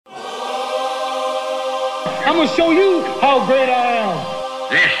I'm gonna show you how great I am.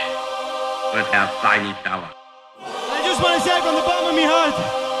 This was our tiny tower. I just want to say from the bottom of my heart,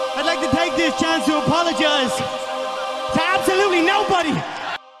 I'd like to take this chance to apologize to absolutely nobody.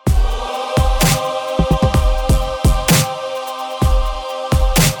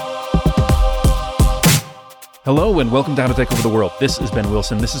 Hello and welcome to How to Take Over the World. This is Ben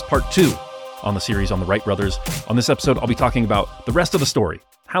Wilson. This is part 2 on the series on the Wright brothers. On this episode, I'll be talking about the rest of the story,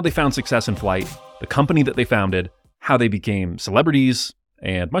 how they found success in flight, the company that they founded, how they became celebrities,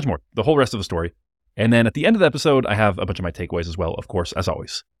 and much more, the whole rest of the story. And then at the end of the episode, I have a bunch of my takeaways as well, of course, as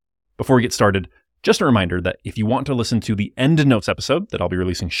always. Before we get started, just a reminder that if you want to listen to the End Notes episode that I'll be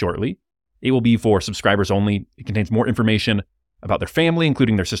releasing shortly, it will be for subscribers only. It contains more information about their family,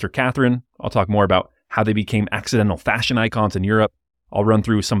 including their sister Catherine. I'll talk more about how they became accidental fashion icons in Europe. I'll run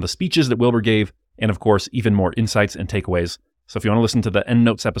through some of the speeches that Wilbur gave, and of course, even more insights and takeaways. So if you want to listen to the End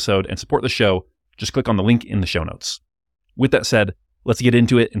Notes episode and support the show, just click on the link in the show notes. With that said, let's get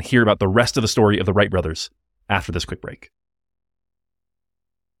into it and hear about the rest of the story of the Wright brothers after this quick break.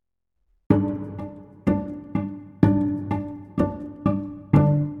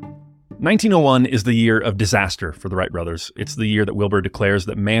 "1901 is the year of disaster for the Wright brothers. It's the year that Wilbur declares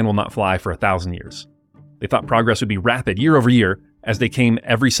that man will not fly for 1,000 years. They thought progress would be rapid year over year as they came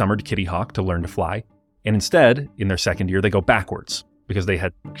every summer to Kitty Hawk to learn to fly. And instead, in their second year, they go backwards because they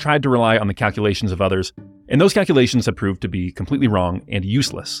had tried to rely on the calculations of others, and those calculations had proved to be completely wrong and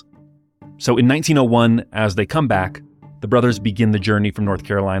useless. So in 1901, as they come back, the brothers begin the journey from North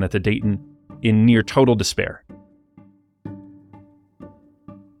Carolina to Dayton in near total despair.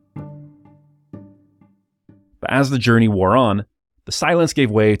 But as the journey wore on, the silence gave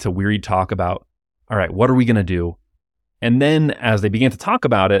way to wearied talk about, all right, what are we going to do? And then as they began to talk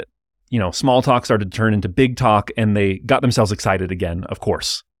about it, small talk started to turn into big talk, and they got themselves excited again, of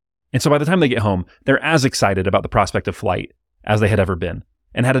course. And so by the time they get home, they're as excited about the prospect of flight as they had ever been,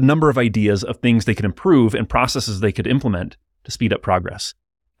 and had a number of ideas of things they could improve and processes they could implement to speed up progress.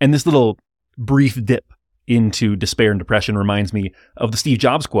 And this little brief dip into despair and depression reminds me of the Steve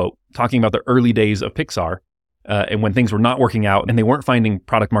Jobs quote, talking about the early days of Pixar, and when things were not working out and they weren't finding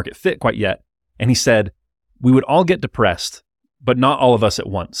product market fit quite yet. And he said, "We would all get depressed, but not all of us at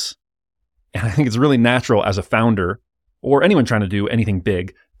once." And I think it's really natural as a founder or anyone trying to do anything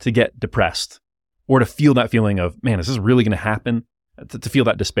big to get depressed or to feel that feeling of, man, is this really going to happen? To feel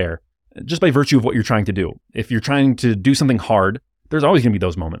that despair just by virtue of what you're trying to do. If you're trying to do something hard, there's always going to be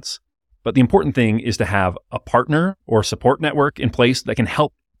those moments. But the important thing is to have a partner or support network in place that can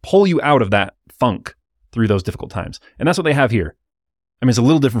help pull you out of that funk through those difficult times. And that's what they have here. I mean, it's a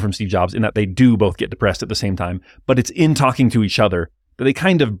little different from Steve Jobs in that they do both get depressed at the same time, but it's in talking to each other that they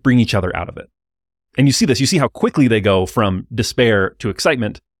kind of bring each other out of it. And you see this, you see how quickly they go from despair to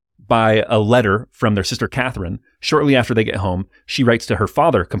excitement by a letter from their sister Catherine. Shortly after they get home, she writes to her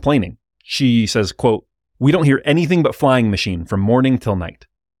father complaining. She says, quote, "We don't hear anything but flying machine from morning till night."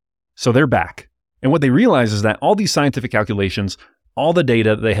 So they're back. And what they realize is that all these scientific calculations, all the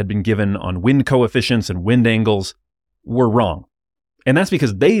data that they had been given on wind coefficients and wind angles were wrong. And that's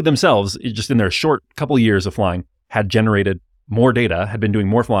because they themselves, just in their short couple years of flying, had generated more data, had been doing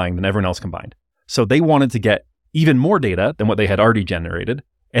more flying than everyone else combined. So they wanted to get even more data than what they had already generated,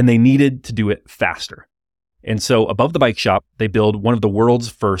 and they needed to do it faster. And so above the bike shop, they build one of the world's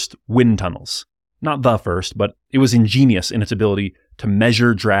first wind tunnels. Not the first, but it was ingenious in its ability to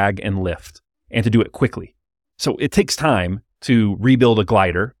measure drag and lift, and to do it quickly. So it takes time to rebuild a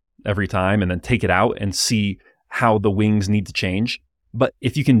glider every time and then take it out and see how the wings need to change. But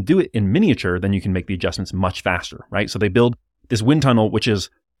if you can do it in miniature, then you can make the adjustments much faster, right? So they build this wind tunnel, which is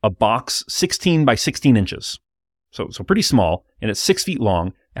a box 16 by 16 inches. So pretty small, and it's 6 feet long.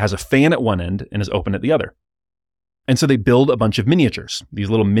 It has a fan at one end and is open at the other. And so they build a bunch of miniatures, these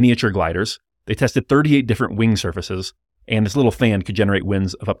little miniature gliders. They tested 38 different wing surfaces, and this little fan could generate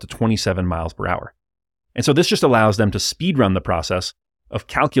winds of up to 27 miles per hour. And so this just allows them to speed run the process of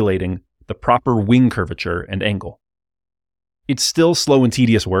calculating the proper wing curvature and angle. It's still slow and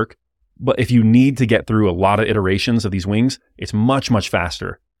tedious work, but if you need to get through a lot of iterations of these wings, it's much, much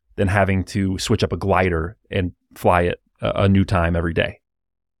faster than having to switch up a glider and fly it a new time every day.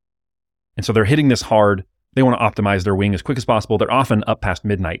 And so they're hitting this hard. They want to optimize their wing as quick as possible. They're often up past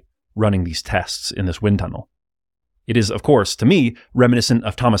midnight running these tests in this wind tunnel. It is, of course, to me, reminiscent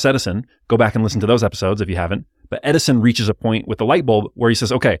of Thomas Edison. Go back and listen to those episodes if you haven't. But Edison reaches a point with the light bulb where he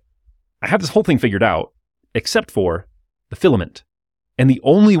says, okay, I have this whole thing figured out, except for the filament. And the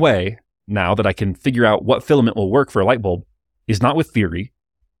only way now that I can figure out what filament will work for a light bulb is not with theory.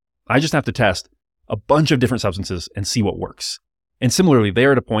 I just have to test a bunch of different substances and see what works. And similarly,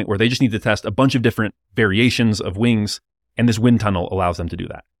 they're at a point where they just need to test a bunch of different variations of wings, and this wind tunnel allows them to do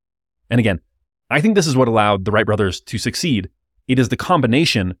that. And again, I think this is what allowed the Wright brothers to succeed. It is the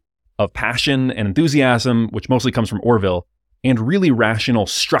combination of passion and enthusiasm, which mostly comes from Orville, and really rational,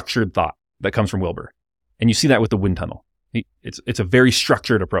 structured thought that comes from Wilbur. And you see that with the wind tunnel. It's a very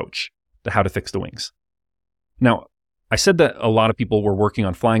structured approach to how to fix the wings. Now, I said that a lot of people were working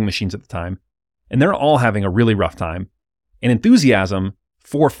on flying machines at the time, and they're all having a really rough time. And enthusiasm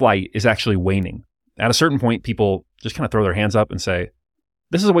for flight is actually waning. At a certain point, people just kind of throw their hands up and say,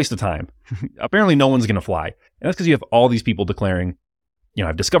 this is a waste of time. Apparently no one's going to fly. And that's because you have all these people declaring,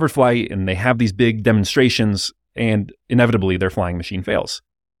 I've discovered flight, and they have these big demonstrations, and inevitably their flying machine fails.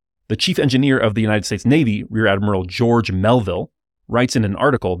 The chief engineer of the United States Navy, Rear Admiral George Melville, writes in an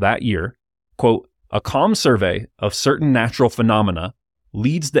article that year, quote, "A calm survey of certain natural phenomena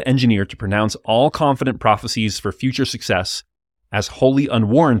leads the engineer to pronounce all confident prophecies for future success as wholly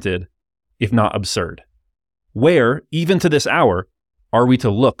unwarranted, if not absurd. Where, even to this hour, are we to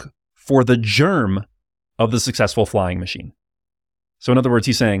look for the germ of the successful flying machine?" So in other words,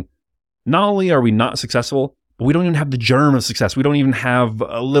 he's saying, not only are we not successful, but we don't even have the germ of success. We don't even have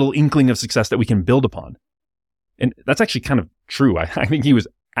a little inkling of success that we can build upon. And that's actually kind of true. I think he was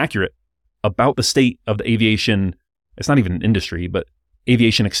accurate about the state of the aviation. It's not even an industry, but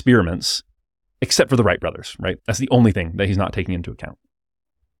aviation experiments, except for the Wright brothers, right? That's the only thing that he's not taking into account.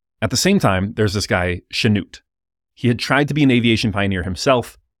 At the same time, there's this guy, Chanute. He had tried to be an aviation pioneer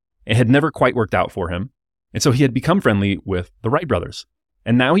himself. It had never quite worked out for him. And so he had become friendly with the Wright brothers.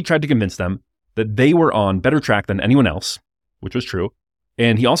 And now he tried to convince them that they were on better track than anyone else, which was true.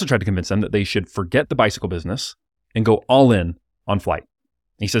 And he also tried to convince them that they should forget the bicycle business and go all in on flight.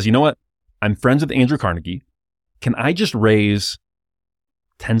 And he says, you know what? I'm friends with Andrew Carnegie. Can I just raise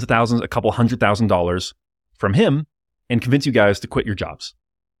tens of thousands, a couple $100,000 from him and convince you guys to quit your jobs?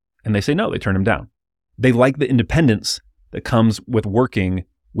 And they say no, they turn him down. They like the independence that comes with working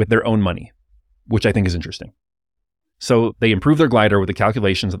with their own money, which I think is interesting. So they improved their glider with the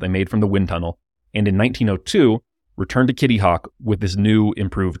calculations that they made from the wind tunnel, and in 1902, returned to Kitty Hawk with this new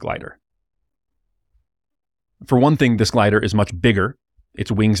improved glider. For one thing, this glider is much bigger.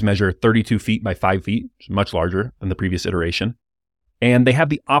 Its wings measure 32 feet by 5 feet, which is much larger than the previous iteration. And they have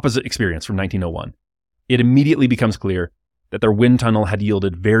the opposite experience from 1901. It immediately becomes clear that their wind tunnel had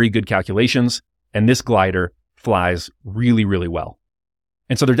yielded very good calculations, and this glider flies really, really well.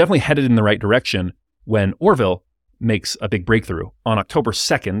 And so they're definitely headed in the right direction when Orville makes a big breakthrough. On October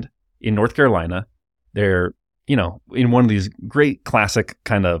 2nd in North Carolina, they're, in one of these great classic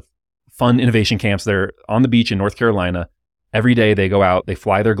kind of fun innovation camps. They're on the beach in North Carolina. Every day they go out, they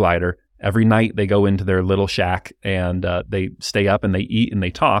fly their glider. Every night they go into their little shack and they stay up and they eat and they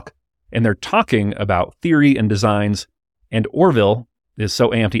talk. And they're talking about theory and designs. And Orville is so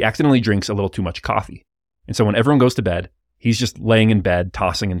amped, he accidentally drinks a little too much coffee. And so when everyone goes to bed, he's just laying in bed,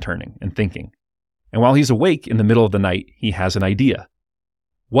 tossing and turning and thinking. And while he's awake in the middle of the night, he has an idea.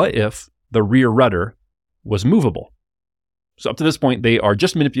 What if the rear rudder was movable? So up to this point, they are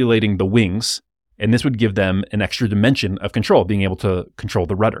just manipulating the wings, and this would give them an extra dimension of control, being able to control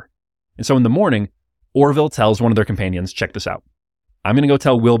the rudder. And so in the morning, Orville tells one of their companions, check this out. I'm going to go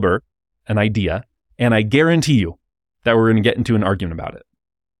tell Wilbur an idea, and I guarantee you that we're going to get into an argument about it.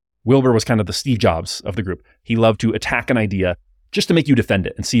 Wilbur was kind of the Steve Jobs of the group. He loved to attack an idea just to make you defend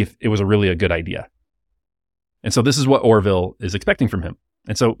it and see if it was really a good idea. And so this is what Orville is expecting from him.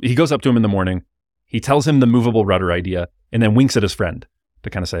 And so he goes up to him in the morning, he tells him the movable rudder idea, and then winks at his friend to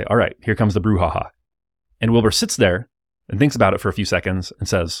kind of say, all right, here comes the brouhaha. And Wilbur sits there and thinks about it for a few seconds and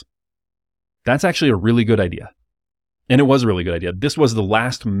says, that's actually a really good idea. And it was a really good idea. This was the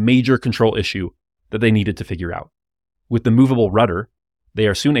last major control issue that they needed to figure out. With the movable rudder, they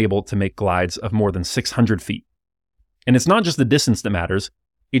are soon able to make glides of more than 600 feet. And it's not just the distance that matters,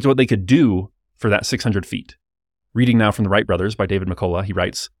 it's what they could do for that 600 feet. Reading now from the Wright brothers by David McCullough, he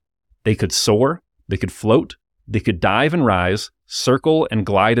writes, they could soar, they could float, they could dive and rise, circle and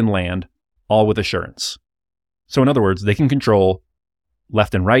glide and land, all with assurance. So in other words, they can control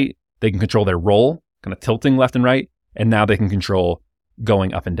left and right, they can control their roll, kind of tilting left and right, and now they can control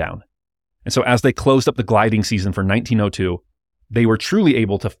going up and down. And so as they closed up the gliding season for 1902, they were truly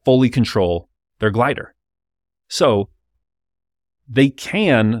able to fully control their glider. So they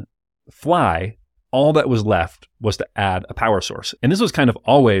can fly. All that was left was to add a power source. And this was kind of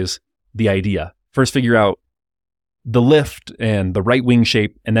always the idea. First figure out the lift and the right wing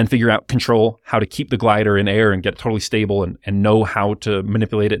shape, and then figure out control, how to keep the glider in air and get it totally stable and know how to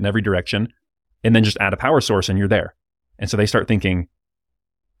manipulate it in every direction. And then just add a power source and you're there. And so they start thinking,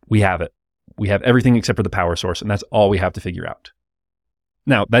 we have it. We have everything except for the power source, and that's all we have to figure out.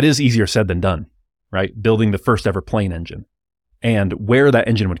 Now, that is easier said than done, right? Building the first ever plane engine. And where that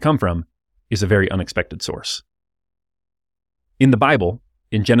engine would come from is a very unexpected source. In the Bible,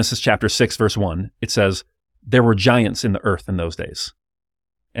 in Genesis chapter 6, verse 1, it says, "There were giants in the earth in those days."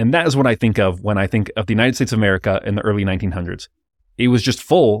 And that is what I think of when I think of the United States of America in the early 1900s. It was just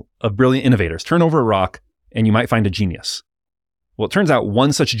full of brilliant innovators. Turn over a rock and you might find a genius. Well, it turns out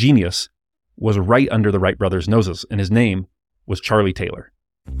one such genius was right under the Wright brothers' noses, and his name was Charlie Taylor.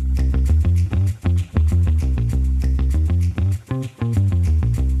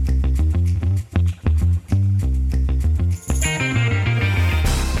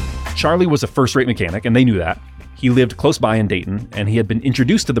 Charlie was a first-rate mechanic, and they knew that. He lived close by in Dayton, and he had been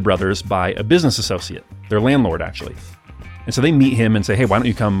introduced to the brothers by a business associate, their landlord, actually. And so they meet him and say, "Hey, why don't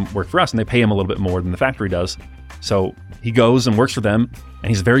you come work for us?" And they pay him a little bit more than the factory does. So he goes and works for them, and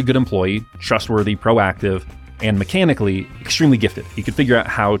he's a very good employee, trustworthy, proactive, and mechanically extremely gifted. He could figure out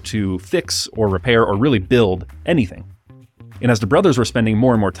how to fix or repair or really build anything. And as the brothers were spending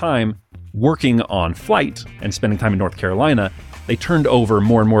more and more time working on flight and spending time in North Carolina, they turned over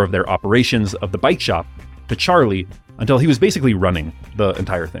more and more of their operations of the bike shop to Charlie until he was basically running the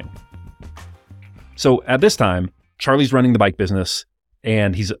entire thing. So at this time, Charlie's running the bike business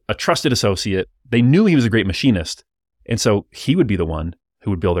and he's a trusted associate. They knew he was a great machinist, and so he would be the one who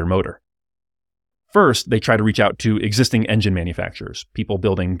would build their motor. First, they try to reach out to existing engine manufacturers, people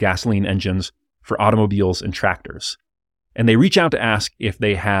building gasoline engines for automobiles and tractors. And they reach out to ask if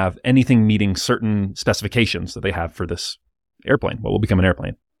they have anything meeting certain specifications that they have for this airplane, what will become an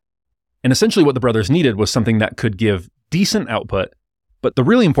airplane. And essentially what the brothers needed was something that could give decent output, but the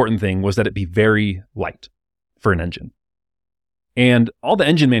really important thing was that it be very light for an engine. And all the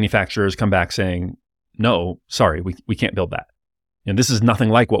engine manufacturers come back saying, "No, sorry, we can't build that. And this is nothing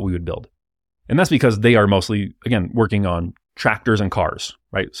like what we would build." And that's because they are mostly, again, working on tractors and cars,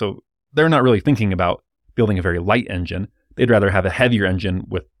 right? So they're not really thinking about building a very light engine. They'd rather have a heavier engine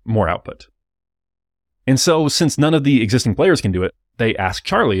with more output. And so since none of the existing players can do it, they ask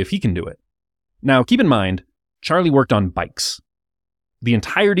Charlie if he can do it. Now, keep in mind, Charlie worked on bikes. The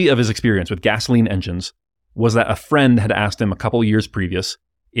entirety of his experience with gasoline engines was that a friend had asked him a couple years previous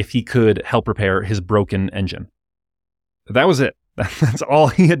if he could help repair his broken engine. That was it. That's all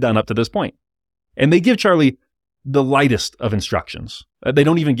he had done up to this point. And they give Charlie the lightest of instructions. They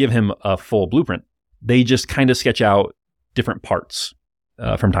don't even give him a full blueprint. They just kind of sketch out different parts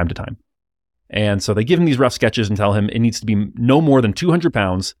from time to time. And so they give him these rough sketches and tell him it needs to be no more than 200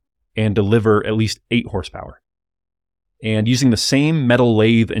 pounds and deliver at least 8 horsepower. And using the same metal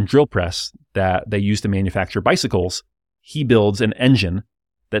lathe and drill press that they use to manufacture bicycles, he builds an engine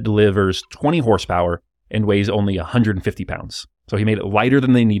that delivers 20 horsepower and weighs only 150 pounds. So he made it lighter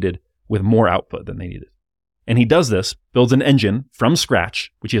than they needed with more output than they needed. And he does this, builds an engine from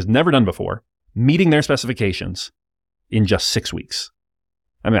scratch, which he has never done before, meeting their specifications in just 6 weeks.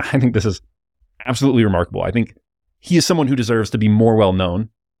 I mean, I think this is absolutely remarkable. I think he is someone who deserves to be more well known.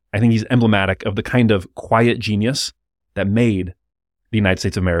 I think he's emblematic of the kind of quiet genius that made the United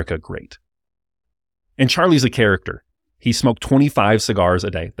States of America great. And Charlie's a character. He smoked 25 cigars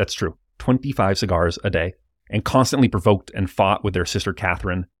a day. That's true. 25 cigars a day, and constantly provoked and fought with their sister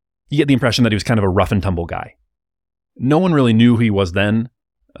Catherine. You get the impression that he was kind of a rough and tumble guy. No one really knew who he was then,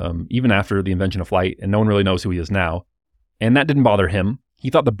 even after the invention of flight, and no one really knows who he is now. And that didn't bother him. He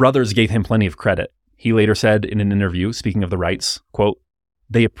thought the brothers gave him plenty of credit. He later said in an interview, speaking of the Wrights, quote,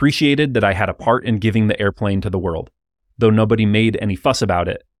 "They appreciated that I had a part in giving the airplane to the world, though nobody made any fuss about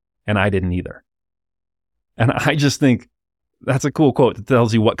it, and I didn't either." And I just think that's a cool quote that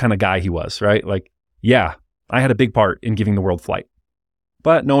tells you what kind of guy he was, right? Like, yeah, I had a big part in giving the world flight,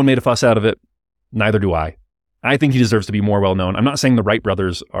 but no one made a fuss out of it. Neither do I. I think he deserves to be more well known. I'm not saying the Wright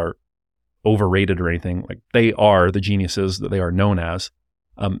brothers are overrated or anything. Like, they are the geniuses that they are known as.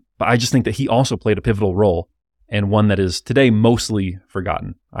 But I just think that he also played a pivotal role, and one that is today mostly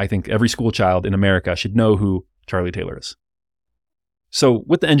forgotten. I think every school child in America should know who Charlie Taylor is. So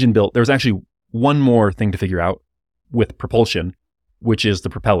with the engine built, there's actually one more thing to figure out with propulsion, which is the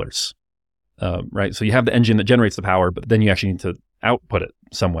propellers, right? So you have the engine that generates the power, but then you actually need to output it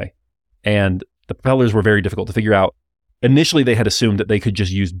some way. And the propellers were very difficult to figure out. Initially, they had assumed that they could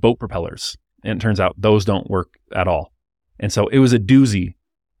just use boat propellers, and it turns out those don't work at all. And so it was a doozy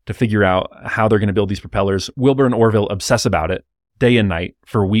to figure out how they're going to build these propellers. Wilbur and Orville obsess about it day and night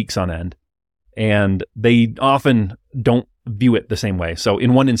for weeks on end, and they often don't view it the same way. So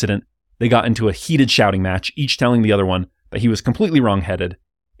in one incident, they got into a heated shouting match, each telling the other one that he was completely wrong-headed.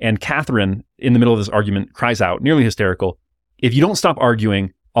 And Catherine, in the middle of this argument, cries out, nearly hysterical, "If you don't stop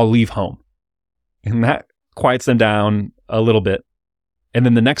arguing, I'll leave home." And that quiets them down a little bit. And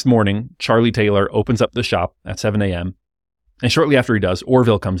then the next morning, Charlie Taylor opens up the shop at 7 a.m. And shortly after he does,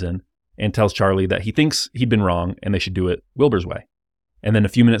 Orville comes in and tells Charlie that he thinks he'd been wrong and they should do it Wilbur's way. And then a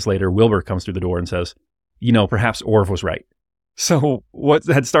few minutes later, Wilbur comes through the door and says, perhaps Orv was right. So what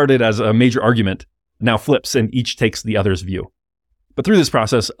had started as a major argument now flips and each takes the other's view. But through this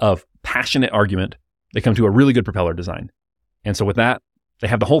process of passionate argument, they come to a really good propeller design. And so with that, they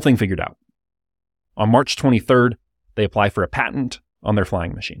have the whole thing figured out. On March 23rd, they apply for a patent on their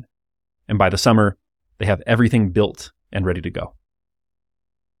flying machine. And by the summer, they have everything built and ready to go.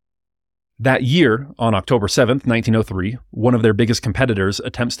 That year, on October 7th, 1903, one of their biggest competitors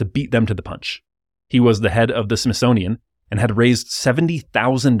attempts to beat them to the punch. He was the head of the Smithsonian and had raised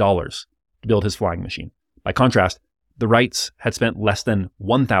 $70,000 to build his flying machine. By contrast, the Wrights had spent less than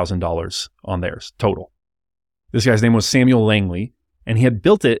 $1,000 on theirs total. This guy's name was Samuel Langley, and he had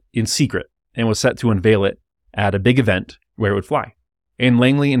built it in secret and was set to unveil it at a big event where it would fly. And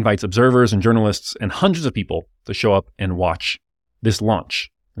Langley invites observers and journalists and hundreds of people to show up and watch this launch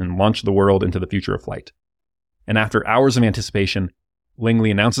and launch the world into the future of flight. And after hours of anticipation,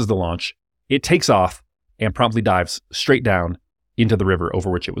 Langley announces the launch. It takes off and promptly dives straight down into the river over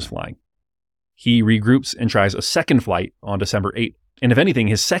which it was flying. He regroups and tries a second flight on December 8th. And if anything,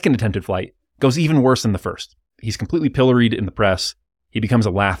 his second attempted flight goes even worse than the first. He's completely pilloried in the press. He becomes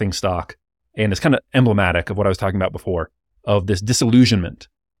a laughingstock. And it's kind of emblematic of what I was talking about before, of this disillusionment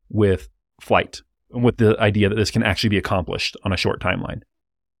with flight, and with the idea that this can actually be accomplished on a short timeline.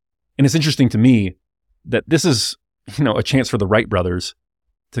 And it's interesting to me that this is, a chance for the Wright brothers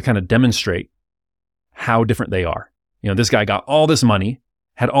to kind of demonstrate how different they are. This guy got all this money,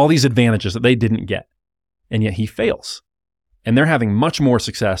 had all these advantages that they didn't get, and yet he fails. And they're having much more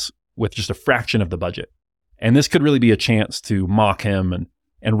success with just a fraction of the budget. And this could really be a chance to mock him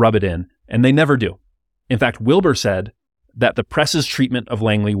and rub it in, and they never do. In fact, Wilbur said that the press's treatment of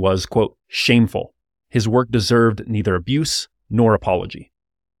Langley was, quote, shameful. His work deserved neither abuse nor apology.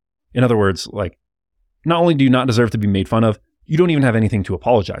 In other words, not only do you not deserve to be made fun of, you don't even have anything to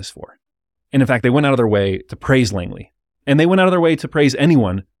apologize for. And in fact, they went out of their way to praise Langley. And they went out of their way to praise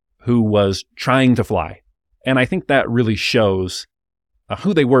anyone who was trying to fly. And I think that really shows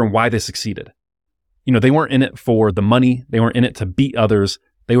who they were and why they succeeded. They weren't in it for the money. They weren't in it to beat others.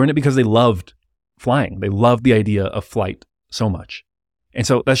 They were in it because they loved flying. They loved the idea of flight so much. And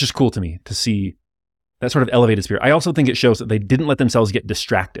so that's just cool to me to see that sort of elevated spirit. I also think it shows that they didn't let themselves get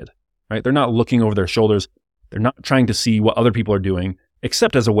distracted, right? They're not looking over their shoulders. They're not trying to see what other people are doing,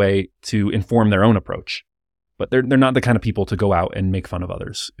 except as a way to inform their own approach. But they're not the kind of people to go out and make fun of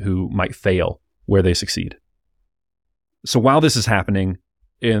others who might fail where they succeed. So while this is happening,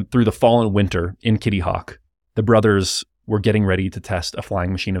 through the fall and winter in Kitty Hawk, the brothers were getting ready to test a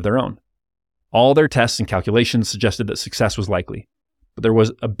flying machine of their own. All their tests and calculations suggested that success was likely, but there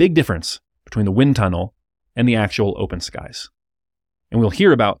was a big difference between the wind tunnel and the actual open skies. And we'll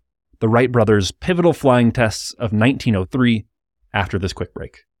hear about the Wright brothers' pivotal flying tests of 1903 after this quick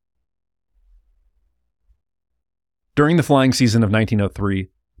break. During the flying season of 1903,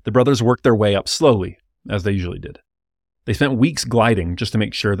 the brothers worked their way up slowly, as they usually did. They spent weeks gliding just to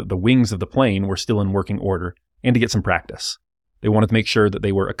make sure that the wings of the plane were still in working order and to get some practice. They wanted to make sure that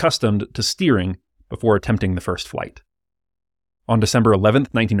they were accustomed to steering before attempting the first flight. On December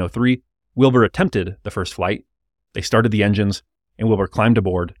 11th, 1903, Wilbur attempted the first flight. They started the engines, and Wilbur climbed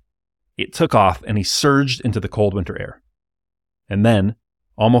aboard. It took off, and he surged into the cold winter air. And then,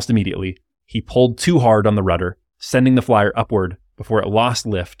 almost immediately, he pulled too hard on the rudder, sending the flyer upward before it lost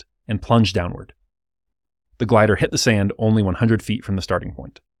lift and plunged downward. The glider hit the sand only 100 feet from the starting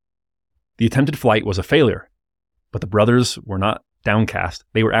point. The attempted flight was a failure, but the brothers were not downcast.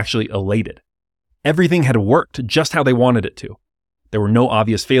 They were actually elated. Everything had worked just how they wanted it to. There were no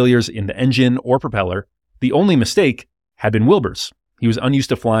obvious failures in the engine or propeller. The only mistake had been Wilbur's. He was unused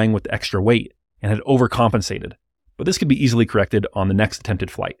to flying with the extra weight and had overcompensated, but this could be easily corrected on the next attempted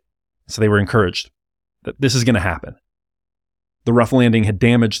flight. So they were encouraged that this is going to happen. The rough landing had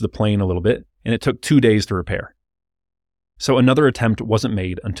damaged the plane a little bit, and it took 2 days to repair. So another attempt wasn't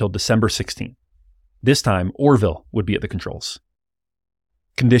made until December 16th. This time, Orville would be at the controls.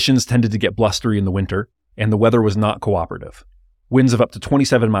 Conditions tended to get blustery in the winter, and the weather was not cooperative. Winds of up to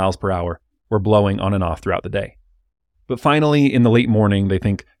 27 miles per hour were blowing on and off throughout the day. But finally, in the late morning, they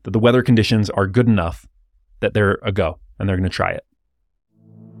think that the weather conditions are good enough that they're a go, and they're going to try it.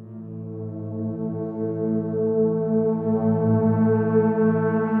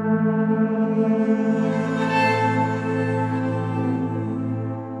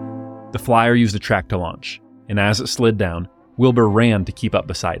 The flyer used a track to launch, and as it slid down, Wilbur ran to keep up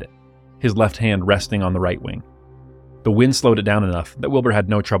beside it, his left hand resting on the right wing. The wind slowed it down enough that Wilbur had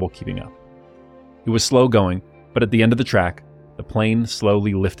no trouble keeping up. It was slow going, but at the end of the track, the plane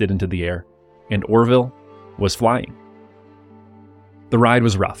slowly lifted into the air, and Orville was flying. The ride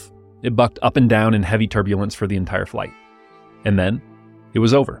was rough. It bucked up and down in heavy turbulence for the entire flight. And then, it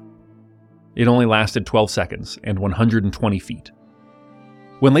was over. It only lasted 12 seconds and 120 feet.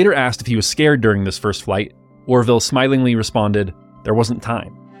 When later asked if he was scared during this first flight, Orville smilingly responded, "There wasn't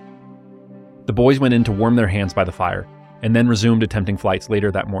time." The boys went in to warm their hands by the fire, and then resumed attempting flights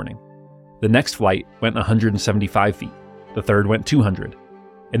later that morning. The next flight went 175 feet, the third went 200,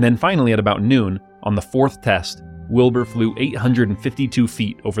 and then finally at about noon, on the fourth test, Wilbur flew 852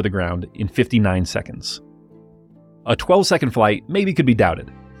 feet over the ground in 59 seconds. A 12-second flight maybe could be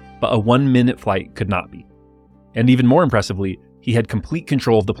doubted, but a 1-minute flight could not be. And even more impressively, he had complete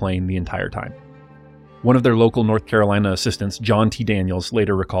control of the plane the entire time. One of their local North Carolina assistants, John T. Daniels,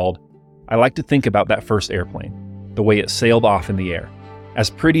 later recalled, "I like to think about that first airplane, the way it sailed off in the air. As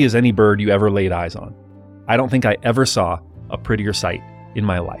pretty as any bird you ever laid eyes on. I don't think I ever saw a prettier sight in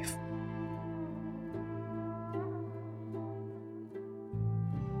my life."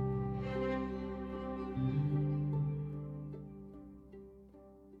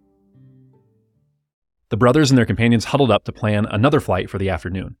 The brothers and their companions huddled up to plan another flight for the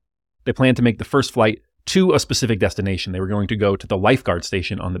afternoon. They planned to make the first flight to a specific destination. They were going to go to the lifeguard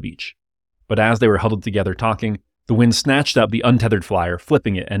station on the beach. But as they were huddled together talking, the wind snatched up the untethered flyer,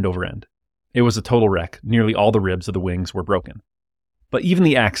 flipping it end over end. It was a total wreck. Nearly all the ribs of the wings were broken. But even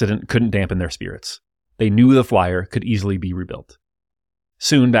the accident couldn't dampen their spirits. They knew the flyer could easily be rebuilt.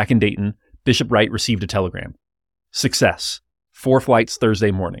 Soon, back in Dayton, Bishop Wright received a telegram. Success. 4 flights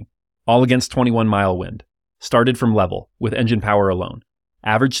Thursday morning. All against 21-mile wind. Started from level, with engine power alone.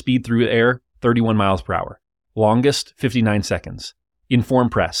 Average speed through the air, 31 miles per hour. Longest, 59 seconds. Inform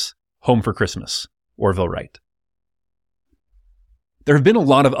press. Home for Christmas. Orville Wright. There have been a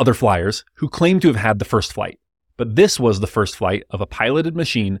lot of other flyers who claim to have had the first flight, but this was the first flight of a piloted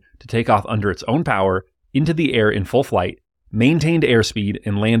machine to take off under its own power, into the air in full flight, maintained airspeed,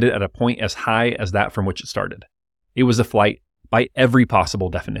 and landed at a point as high as that from which it started. It was a flight by every possible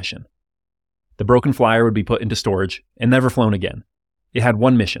definition. The broken flyer would be put into storage and never flown again. It had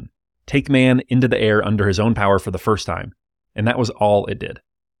one mission: take man into the air under his own power for the first time, and that was all it did.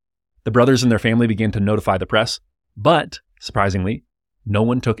 The brothers and their family began to notify the press, but, surprisingly, no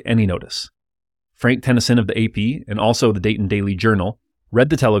one took any notice. Frank Tennyson of the AP and also the Dayton Daily Journal read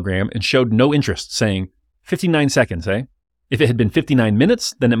the telegram and showed no interest, saying, 59 seconds, eh? If it had been 59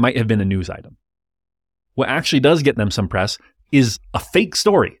 minutes, then it might have been a news item. What actually does get them some press is a fake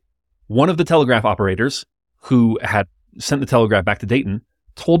story. One of the telegraph operators, who had sent the telegraph back to Dayton,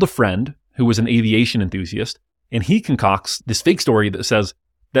 told a friend who was an aviation enthusiast, and he concocts this fake story that says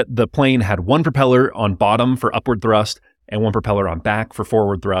that the plane had one propeller on bottom for upward thrust and one propeller on back for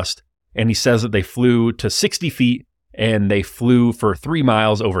forward thrust. And he says that they flew to 60 feet and they flew for 3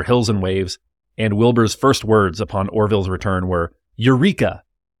 miles over hills and waves. And Wilbur's first words upon Orville's return were, "Eureka!"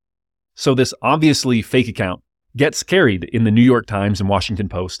 So this obviously fake account gets carried in the New York Times and Washington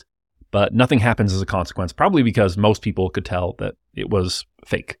Post, but nothing happens as a consequence, probably because most people could tell that it was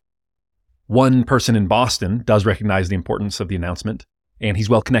fake. One person in Boston does recognize the importance of the announcement, and he's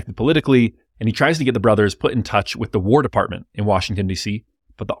well connected politically, and he tries to get the brothers put in touch with the War Department in Washington, D.C.,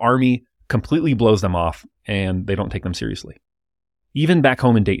 but the Army completely blows them off, and they don't take them seriously. Even back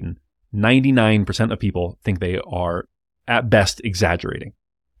home in Dayton, 99% of people think they are, at best, exaggerating.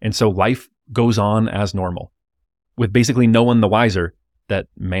 And so life goes on as normal, with basically no one the wiser that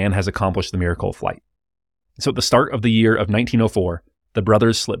man has accomplished the miracle of flight. So at the start of the year of 1904, the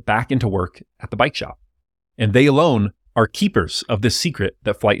brothers slip back into work at the bike shop, and they alone are keepers of this secret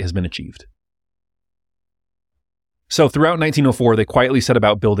that flight has been achieved. So throughout 1904, they quietly set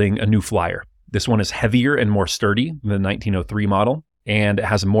about building a new flyer. This one is heavier and more sturdy than the 1903 model, and it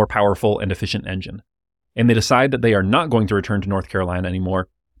has a more powerful and efficient engine. And they decide that they are not going to return to North Carolina anymore.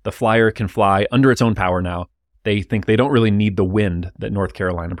 The flyer can fly under its own power now. They think they don't really need the wind that North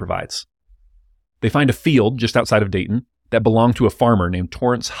Carolina provides. They find a field just outside of Dayton that belonged to a farmer named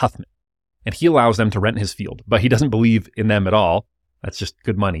Torrance Huffman, and he allows them to rent his field, but he doesn't believe in them at all. That's just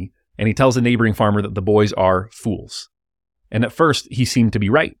good money. And he tells a neighboring farmer that the boys are fools. And at first, he seemed to be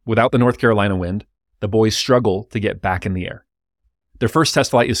right. Without the North Carolina wind, the boys struggle to get back in the air. Their first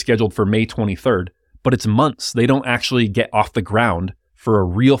test flight is scheduled for May 23rd, but it's months. They don't actually get off the ground for a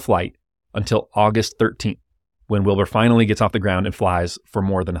real flight until August 13th, when Wilbur finally gets off the ground and flies for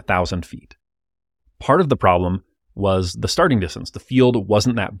more than 1,000 feet. Part of the problem was the starting distance. The field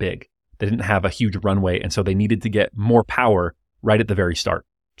wasn't that big. They didn't have a huge runway, and so they needed to get more power right at the very start.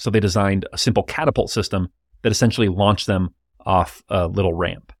 So they designed a simple catapult system that essentially launched them off a little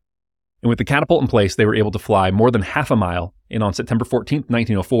ramp. And with the catapult in place, they were able to fly more than half a mile, and on September 14th,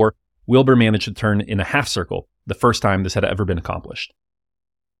 1904, Wilbur managed to turn in a half circle, the first time this had ever been accomplished.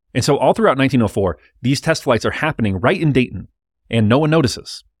 And so all throughout 1904, these test flights are happening right in Dayton, and no one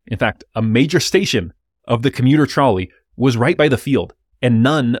notices. In fact, a major station of the commuter trolley was right by the field, and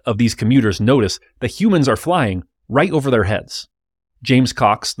none of these commuters notice that humans are flying right over their heads. James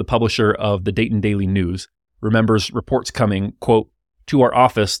Cox, the publisher of the Dayton Daily News, remembers reports coming, quote, to our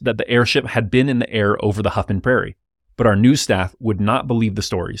office that the airship had been in the air over the Huffman Prairie, but our news staff would not believe the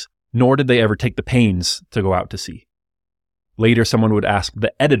stories, nor did they ever take the pains to go out to see. Later, someone would ask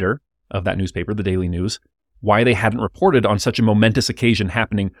the editor of that newspaper, the Daily News, why they hadn't reported on such a momentous occasion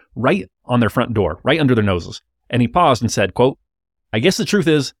happening right on their front door, right under their noses. And he paused and said, quote, I guess the truth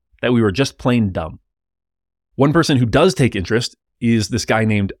is that we were just plain dumb. One person who does take interest is this guy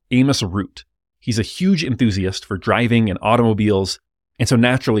named Amos Root. He's a huge enthusiast for driving and automobiles, and so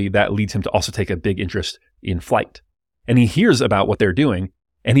naturally that leads him to also take a big interest in flight. And he hears about what they're doing,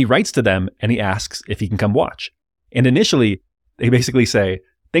 and he writes to them and he asks if he can come watch. And initially, they basically say,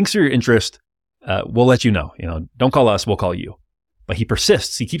 thanks for your interest. We'll let you know. Don't call us, we'll call you. But he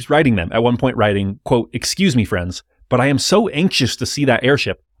persists. He keeps writing them. At one point writing, quote, excuse me, friends, but I am so anxious to see that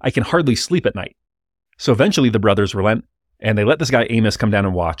airship, I can hardly sleep at night. So eventually the brothers relent, and they let this guy Amos come down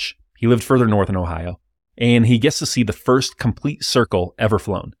and watch. He lived further north in Ohio, and he gets to see the first complete circle ever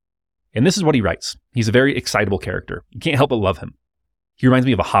flown. And this is what he writes. He's a very excitable character. You can't help but love him. He reminds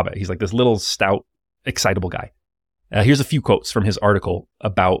me of a hobbit. He's like this little, stout, excitable guy. Here's a few quotes from his article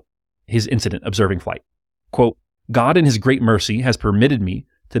about his incident observing flight. Quote, God in his great mercy has permitted me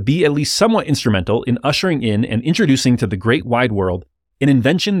to be at least somewhat instrumental in ushering in and introducing to the great wide world an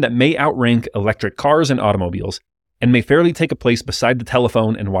invention that may outrank electric cars and automobiles and may fairly take a place beside the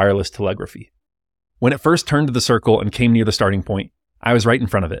telephone and wireless telegraphy. When it first turned to the circle and came near the starting point, I was right in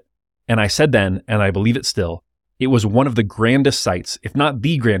front of it. And I said then, and I believe it still, it was one of the grandest sights, if not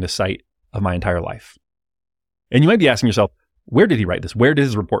the grandest sight, of my entire life. And you might be asking yourself, where did he write this? Where did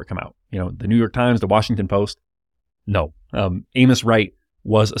his report come out? The New York Times, the Washington Post? No. Amos Wright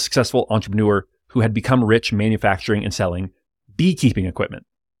was a successful entrepreneur who had become rich manufacturing and selling beekeeping equipment.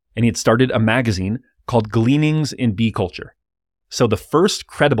 And he had started a magazine called Gleanings in Bee Culture. So the first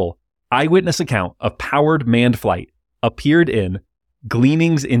credible eyewitness account of powered manned flight appeared in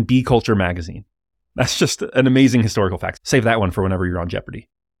Gleanings in Bee Culture magazine. That's just an amazing historical fact. Save that one for whenever you're on Jeopardy!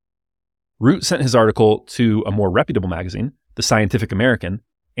 Root sent his article to a more reputable magazine, the Scientific American,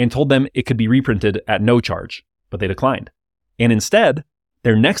 and told them it could be reprinted at no charge, but they declined. And instead,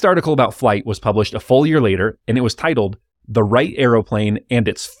 their next article about flight was published a full year later, and it was titled The Wright Aeroplane and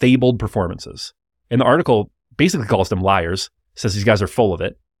Its Fabled Performances. And the article basically calls them liars, says these guys are full of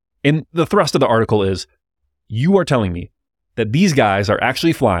it. And the thrust of the article is, you are telling me that these guys are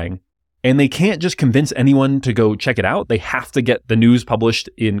actually flying and they can't just convince anyone to go check it out. They have to get the news published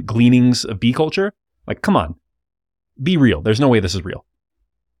in Gleanings of Bee Culture. Like, come on, be real. There's no way this is real.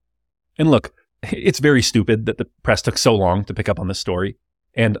 And look, it's very stupid that the press took so long to pick up on this story.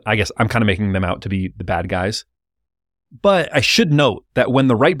 And I guess I'm kind of making them out to be the bad guys. But I should note that when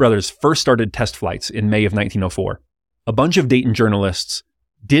the Wright brothers first started test flights in May of 1904, a bunch of Dayton journalists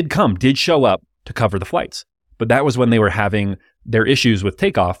did show up to cover the flights. But that was when they were having their issues with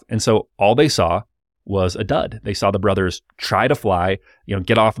takeoff. And so all they saw was a dud. They saw the brothers try to fly,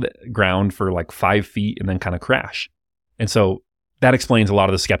 get off the ground for like 5 feet and then kind of crash. And so that explains a lot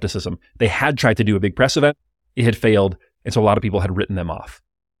of the skepticism. They had tried to do a big press event. It had failed. And so a lot of people had written them off.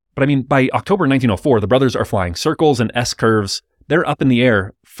 But I mean, by October 1904, the brothers are flying circles and S-curves. They're up in the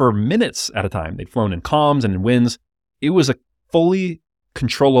air for minutes at a time. They'd flown in calms and in winds. It was a fully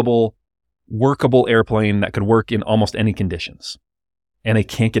controllable, workable airplane that could work in almost any conditions. And they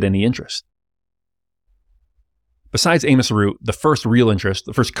can't get any interest. Besides Amos Root, the first real interest,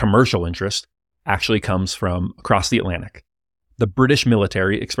 the first commercial interest, actually comes from across the Atlantic. The British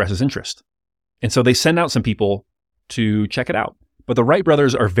military expresses interest. And so they send out some people to check it out. But the Wright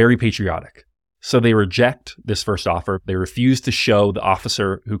brothers are very patriotic. So they reject this first offer. They refuse to show the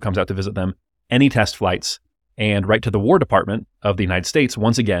officer who comes out to visit them any test flights and write to the War Department of the United States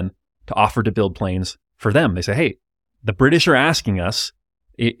once again to offer to build planes for them. They say, hey, the British are asking us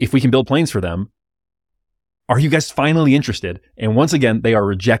if we can build planes for them. Are you guys finally interested? And once again, they are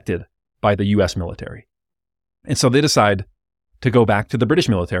rejected by the U.S. military. And so they decide to go back to the British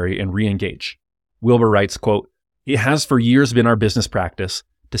military and re-engage. Wilbur writes, quote, it has for years been our business practice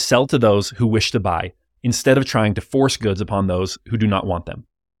to sell to those who wish to buy instead of trying to force goods upon those who do not want them.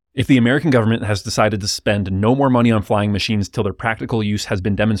 If the American government has decided to spend no more money on flying machines till their practical use has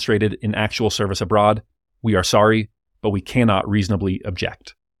been demonstrated in actual service abroad, We are sorry, but we cannot reasonably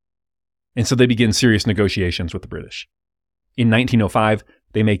object. And so they begin serious negotiations with the British. In 1905,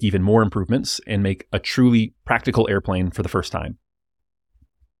 they make even more improvements and make a truly practical airplane for the first time.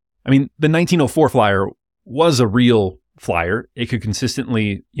 I mean, the 1904 Flyer was a real flyer. It could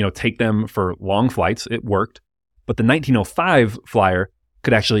consistently, take them for long flights. It worked. But the 1905 Flyer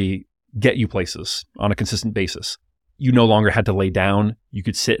could actually get you places on a consistent basis. You no longer had to lay down. You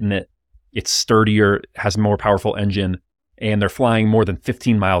could sit in it. It's sturdier, has a more powerful engine, and they're flying more than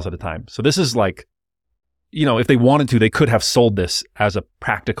 15 miles at a time. So this is like, if they wanted to, they could have sold this as a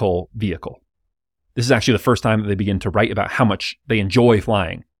practical vehicle. This is actually the first time that they begin to write about how much they enjoy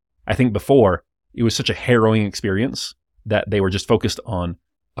flying. I think before, it was such a harrowing experience that they were just focused on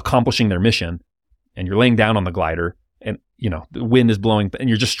accomplishing their mission. And you're laying down on the glider and, the wind is blowing and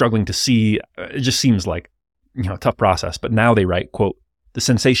you're just struggling to see. It just seems like, a tough process. But now they write, quote, "The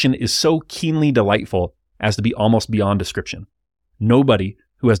sensation is so keenly delightful as to be almost beyond description. Nobody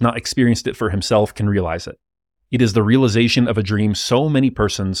who has not experienced it for himself can realize it. It is the realization of a dream so many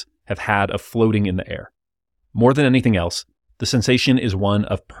persons have had of floating in the air. More than anything else, the sensation is one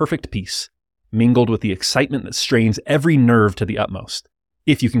of perfect peace, mingled with the excitement that strains every nerve to the utmost,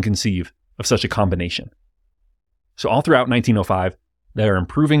 if you can conceive of such a combination." So all throughout 1905, they are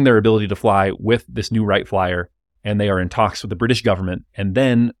improving their ability to fly with this new Wright Flyer, and they are in talks with the British government and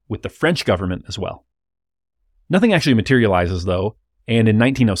then with the French government as well. Nothing actually materializes though, and in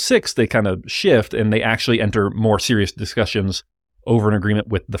 1906 they kind of shift and they actually enter more serious discussions over an agreement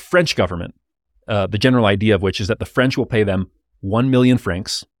with the French government. The general idea of which is that the French will pay them 1 million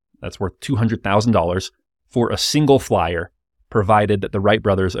francs, that's worth $200,000, for a single flyer, provided that the Wright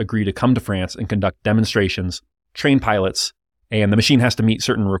brothers agree to come to France and conduct demonstrations, train pilots, and the machine has to meet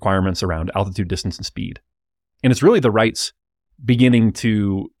certain requirements around altitude, distance, and speed. And it's really the Wrights beginning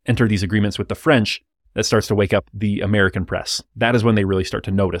to enter these agreements with the French that starts to wake up the American press. That is when they really start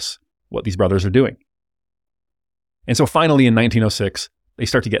to notice what these brothers are doing. And so finally in 1906, they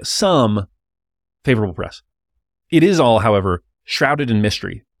start to get some favorable press. It is all, however, shrouded in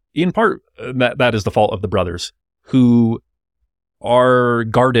mystery. In part, that is the fault of the brothers, who are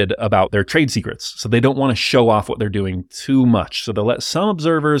guarded about their trade secrets. So they don't want to show off what they're doing too much. So they'll let some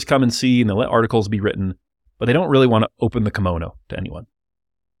observers come and see, and they'll let articles be written, but they don't really want to open the kimono to anyone.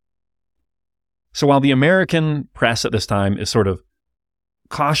 So while the American press at this time is sort of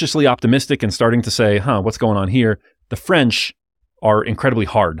cautiously optimistic and starting to say, what's going on here? The French are incredibly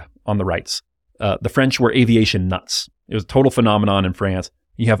hard on the Wrights. The French were aviation nuts. It was a total phenomenon in France.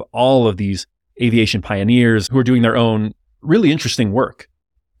 You have all of these aviation pioneers who are doing their own really interesting work.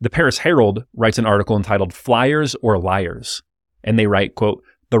 The Paris Herald writes an article entitled "Flyers or Liars?" And they write, quote,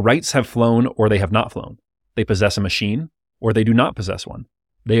 "The Wrights have flown or they have not flown. They possess a machine or they do not possess one.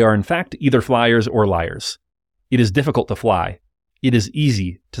 They are in fact either flyers or liars. It is difficult to fly. It is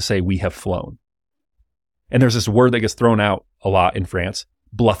easy to say we have flown." And there's this word that gets thrown out a lot in France,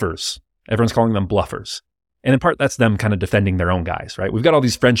 bluffers. Everyone's calling them bluffers. And in part, that's them kind of defending their own guys, right? We've got all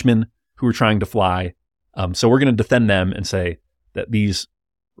these Frenchmen who are trying to fly. So we're going to defend them and say that these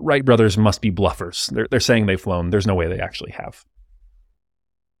Wright brothers must be bluffers. They're saying they've flown. There's no way they actually have.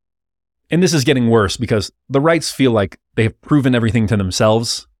 And this is getting worse because the Wrights feel like they have proven everything to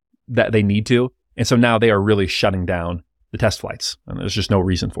themselves that they need to. And so now they are really shutting down the test flights. And there's just no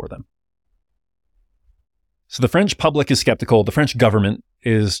reason for them. So the French public is skeptical. The French government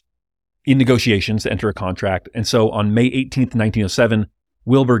is in negotiations to enter a contract. And so on May 18th, 1907,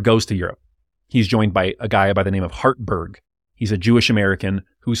 Wilbur goes to Europe. He's joined by a guy by the name of Hartberg. He's a Jewish American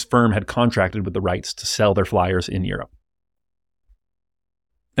whose firm had contracted with the Wrights to sell their flyers in Europe.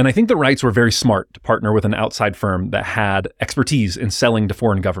 And I think the Wrights were very smart to partner with an outside firm that had expertise in selling to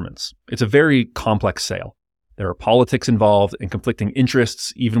foreign governments. It's a very complex sale. There are politics involved and conflicting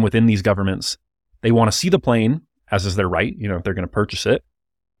interests even within these governments. They want to see the plane, as is their right, if they're going to purchase it.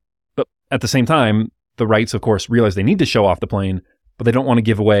 But at the same time, the Wrights, of course, realize they need to show off the plane, but they don't want to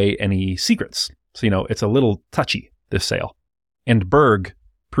give away any secrets. So, it's a little touchy, this sale. And Berg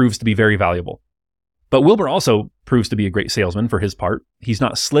proves to be very valuable. But Wilbur also proves to be a great salesman for his part. He's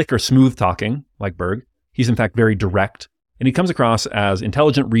not slick or smooth talking like Berg. He's in fact very direct, and he comes across as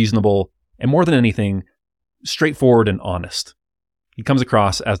intelligent, reasonable, and more than anything, straightforward and honest. He comes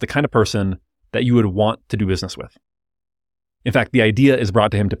across as the kind of person that you would want to do business with. In fact, the idea is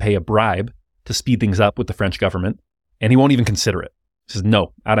brought to him to pay a bribe to speed things up with the French government, and he won't even consider it. He says,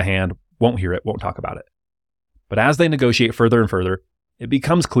 no, out of hand, won't hear it, won't talk about it. But as they negotiate further and further, it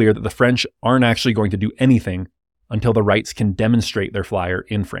becomes clear that the French aren't actually going to do anything until the Wrights can demonstrate their flyer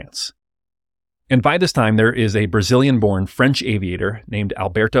in France. And by this time, there is a Brazilian-born French aviator named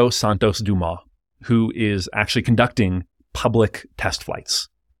Alberto Santos Dumont. who is actually conducting public test flights.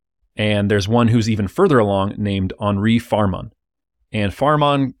 And there's one who's even further along named Henri Farman. And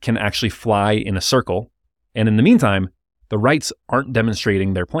Farman can actually fly in a circle. And in the meantime, the Wrights aren't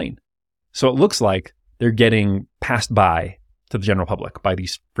demonstrating their plane. So it looks like they're getting passed by to the general public by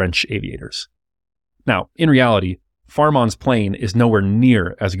these French aviators. Now, in reality, Farman's plane is nowhere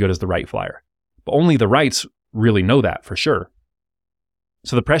near as good as the Wright flyer. But only the Wrights really know that for sure.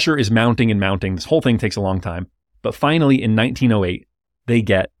 So the pressure is mounting and mounting. This whole thing takes a long time. But finally, in 1908, they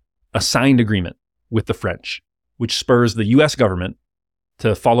get a signed agreement with the French, which spurs the US government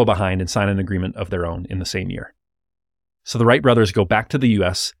to follow behind and sign an agreement of their own in the same year. So the Wright brothers go back to the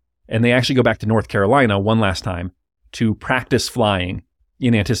US, and they actually go back to North Carolina one last time to practice flying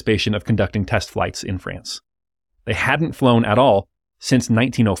in anticipation of conducting test flights in France. They hadn't flown at all since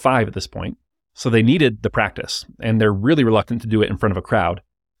 1905 at this point, so they needed the practice, and they're really reluctant to do it in front of a crowd.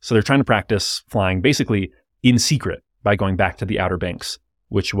 So they're trying to practice flying basically in secret by going back to the Outer Banks,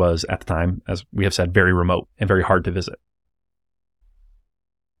 which was at the time, as we have said, very remote and very hard to visit.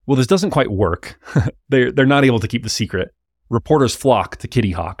 Well, this doesn't quite work. They're not able to keep the secret. Reporters flock to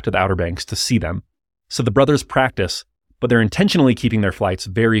Kitty Hawk, to the Outer Banks, to see them. So the brothers practice, but they're intentionally keeping their flights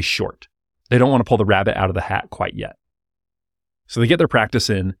very short. They don't want to pull the rabbit out of the hat quite yet. So they get their practice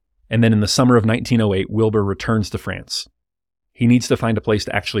in, and then in the summer of 1908, Wilbur returns to France. He needs to find a place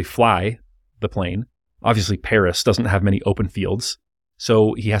to actually fly the plane. Obviously, Paris doesn't have many open fields,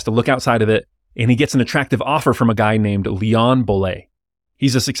 so he has to look outside of it, and he gets an attractive offer from a guy named Leon Boulay.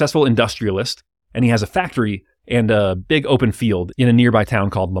 He's a successful industrialist, and he has a factory and a big open field in a nearby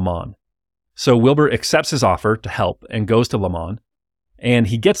town called Le Mans. So Wilbur accepts his offer to help and goes to Le Mans, and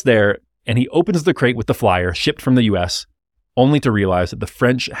he gets there, and he opens the crate with the flyer shipped from the US, only to realize that the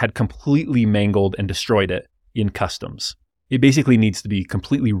French had completely mangled and destroyed it in customs. It basically needs to be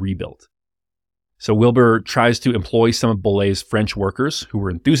completely rebuilt. So Wilbur tries to employ some of Boulay's French workers who were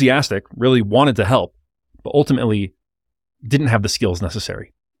enthusiastic, really wanted to help, but ultimately didn't have the skills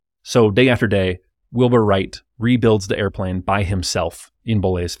necessary. So day after day, Wilbur Wright rebuilds the airplane by himself in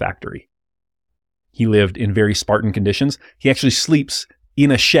Boulay's factory. He lived in very Spartan conditions. He actually sleeps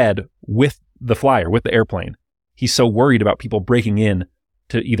in a shed with the flyer, with the airplane. He's so worried about people breaking in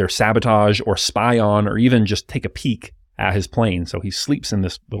to either sabotage or spy on or even just take a peek at his plane. So he sleeps in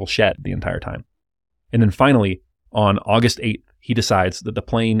this little shed the entire time. And then finally, on August 8th, he decides that the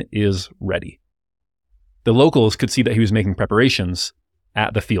plane is ready. The locals could see that he was making preparations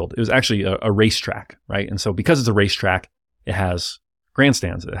at the field. It was actually a racetrack, right? And so because it's a racetrack, it has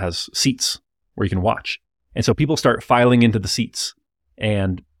grandstands, it has seats where you can watch. And so people start filing into the seats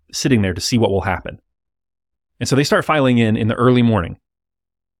and sitting there to see what will happen. And so they start filing in the early morning,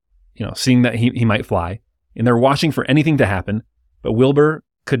 seeing that he might fly. And they're watching for anything to happen. But Wilbur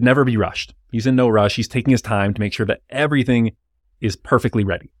could never be rushed. He's in no rush. He's taking his time to make sure that everything is perfectly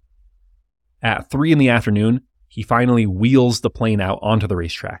ready. At 3 p.m, he finally wheels the plane out onto the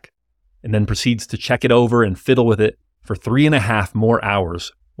racetrack and then proceeds to check it over and fiddle with it for 3.5 more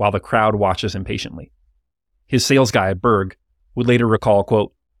hours while the crowd watches impatiently. His sales guy, Berg, would later recall,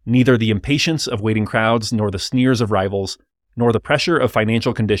 quote, "Neither the impatience of waiting crowds, nor the sneers of rivals, nor the pressure of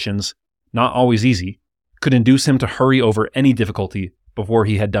financial conditions, not always easy, could induce him to hurry over any difficulty before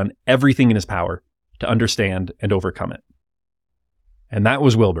he had done everything in his power to understand and overcome it." And that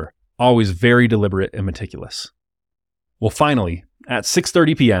was Wilbur, always very deliberate and meticulous. Well, finally, at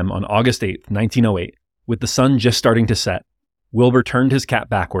 6:30 p.m. on August 8th, 1908, with the sun just starting to set, Wilbur turned his cap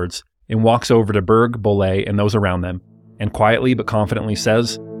backwards and walks over to Berg, Boulay, and those around them, and quietly but confidently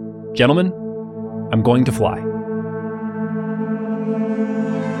says, "Gentlemen, I'm going to fly."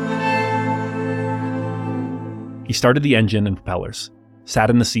 He started the engine and propellers, sat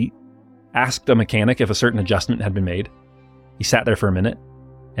in the seat, asked a mechanic if a certain adjustment had been made. He sat there for a minute,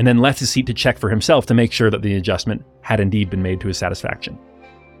 and then left his seat to check for himself to make sure that the adjustment had indeed been made to his satisfaction.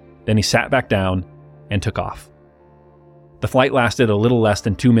 Then he sat back down and took off. The flight lasted a little less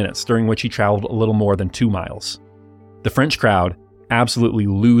than 2 minutes, during which he traveled a little more than 2 miles. The French crowd absolutely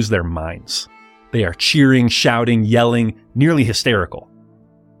lose their minds. They are cheering, shouting, yelling, nearly hysterical.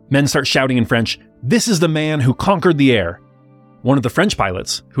 Men start shouting in French, "This is the man who conquered the air." One of the French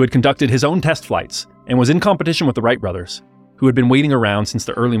pilots, who had conducted his own test flights and was in competition with the Wright brothers, who had been waiting around since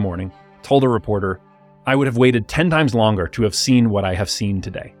the early morning, told a reporter, "I would have waited 10 times longer to have seen what I have seen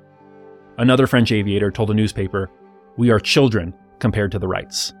today." Another French aviator told a newspaper, "We are children compared to the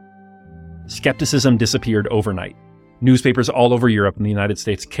Wrights." Skepticism disappeared overnight. Newspapers all over Europe and the United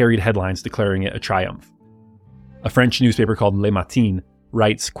States carried headlines declaring it a triumph. A French newspaper called Le Matin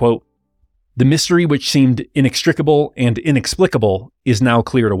writes, quote, "The mystery which seemed inextricable and inexplicable is now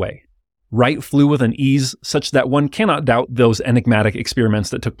cleared away. Wright flew with an ease such that one cannot doubt those enigmatic experiments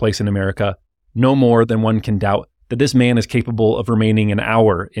that took place in America, no more than one can doubt that this man is capable of remaining an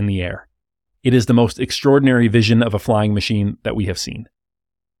hour in the air. It is the most extraordinary vision of a flying machine that we have seen.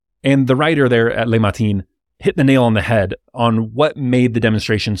 And the writer there at Le Matin hit the nail on the head on what made the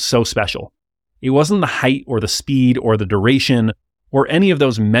demonstration so special. It wasn't the height or the speed or the duration or any of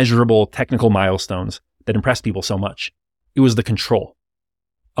those measurable technical milestones that impressed people so much. It was the control.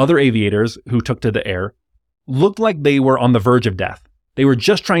 Other aviators who took to the air looked like they were on the verge of death. They were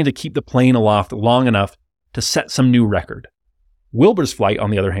just trying to keep the plane aloft long enough to set some new record. Wilbur's flight, on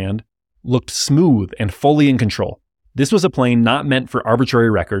the other hand, looked smooth and fully in control. This was a plane not meant for arbitrary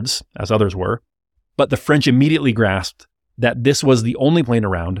records, as others were, but the French immediately grasped that this was the only plane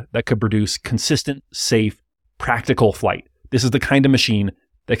around that could produce consistent, safe, practical flight. This is the kind of machine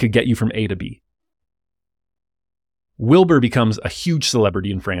that could get you from A to B. Wilbur becomes a huge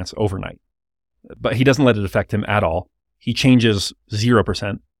celebrity in France overnight, but he doesn't let it affect him at all. He changes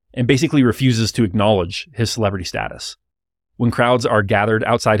 0% and basically refuses to acknowledge his celebrity status. When crowds are gathered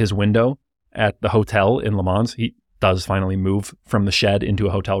outside his window at the hotel in Le Mans, he does finally move from the shed into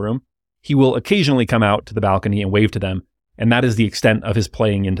a hotel room. He will occasionally come out to the balcony and wave to them, and that is the extent of his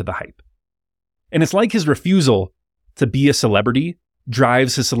playing into the hype. And it's like his refusal to be a celebrity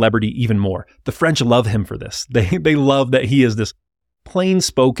drives his celebrity even more. The French love him for this. They love that he is this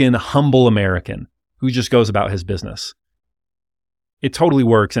plain-spoken, humble American who just goes about his business. It totally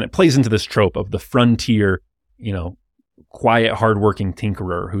works, and it plays into this trope of the frontier, quiet, hardworking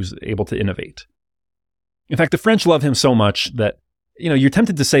tinkerer who's able to innovate. In fact, the French love him so much that, you're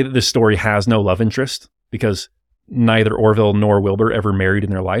tempted to say that this story has no love interest because neither Orville nor Wilbur ever married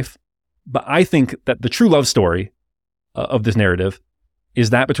in their life. But I think that the true love story of this narrative is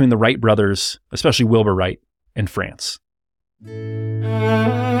that between the Wright brothers, especially Wilbur Wright, and France.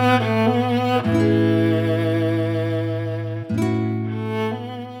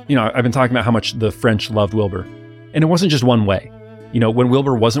 I've been talking about how much the French loved Wilbur, and it wasn't just one way. When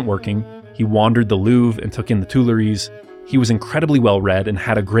Wilbur wasn't working, he wandered the Louvre and took in the Tuileries. He was incredibly well-read and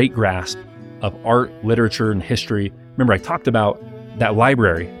had a great grasp of art, literature, and history. Remember, I talked about that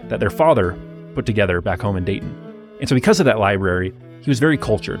library that their father put together back home in Dayton. And so because of that library, he was very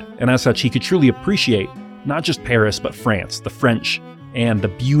cultured, and as such, he could truly appreciate not just Paris, but France, the French, and the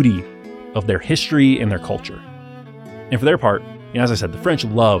beauty of their history and their culture. And for their part, as I said, the French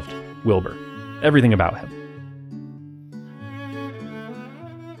loved Wilbur, everything about him.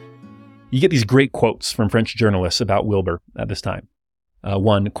 You get these great quotes from French journalists about Wilbur at this time.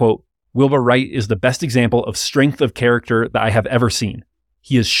 One, quote, "Wilbur Wright is the best example of strength of character that I have ever seen.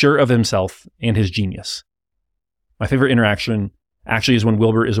 He is sure of himself and his genius." My favorite interaction actually is when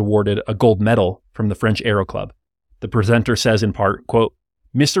Wilbur is awarded a gold medal from the French Aero Club. The presenter says in part, quote,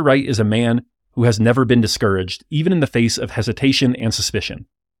 "Mr. Wright is a man who has never been discouraged, even in the face of hesitation and suspicion.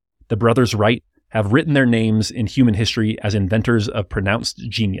 The brothers Wright have written their names in human history as inventors of pronounced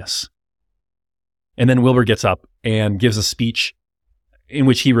genius." And then Wilbur gets up and gives a speech in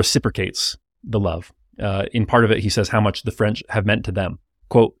which he reciprocates the love. In part of it, he says how much the French have meant to them.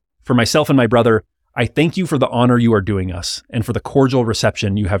 Quote, "For myself and my brother, I thank you for the honor you are doing us and for the cordial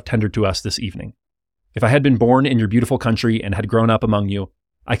reception you have tendered to us this evening. If I had been born in your beautiful country and had grown up among you,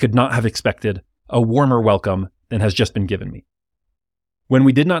 I could not have expected a warmer welcome than has just been given me. When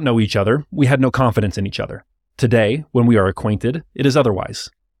we did not know each other, we had no confidence in each other. Today, when we are acquainted, it is otherwise.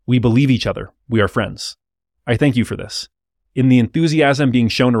 We believe each other. We are friends. I thank you for this. In the enthusiasm being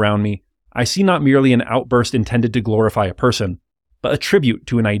shown around me, I see not merely an outburst intended to glorify a person, but a tribute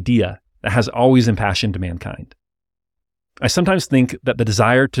to an idea that has always impassioned mankind. I sometimes think that the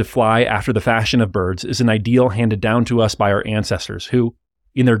desire to fly after the fashion of birds is an ideal handed down to us by our ancestors who,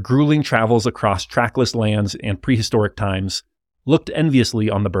 in their grueling travels across trackless lands and prehistoric times, looked enviously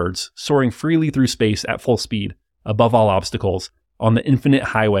on the birds, soaring freely through space at full speed, above all obstacles, on the infinite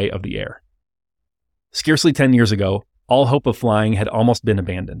highway of the air. Scarcely 10 years ago, all hope of flying had almost been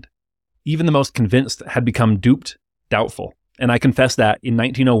abandoned. Even the most convinced had become duped, doubtful, and I confess that, in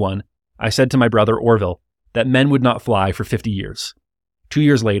 1901, I said to my brother Orville that men would not fly for 50 years. 2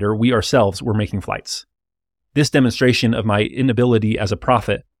 years later, we ourselves were making flights. This demonstration of my inability as a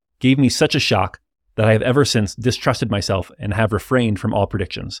prophet gave me such a shock that I have ever since distrusted myself and have refrained from all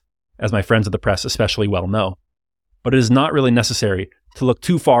predictions, as my friends of the press especially well know. But it is not really necessary to look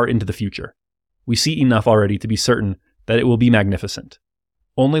too far into the future. We see enough already to be certain that it will be magnificent.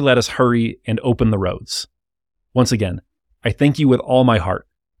 Only let us hurry and open the roads. Once again, I thank you with all my heart,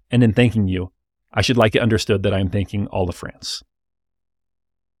 and in thanking you, I should like it understood that I am thanking all of France.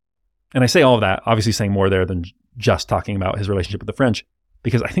 And I say all of that, obviously saying more there than just talking about his relationship with the French,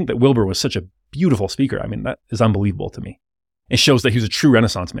 because I think that Wilbur was such a beautiful speaker. I mean, that is unbelievable to me. It shows that he was a true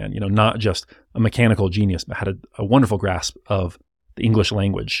Renaissance man, not just a mechanical genius, but had a wonderful grasp of the English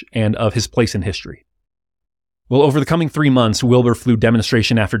language and of his place in history. Well, over the coming 3 months, Wilbur flew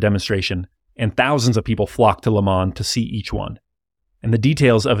demonstration after demonstration, and thousands of people flocked to Le Mans to see each one. And the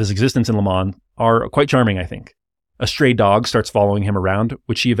details of his existence in Le Mans are quite charming, I think. A stray dog starts following him around,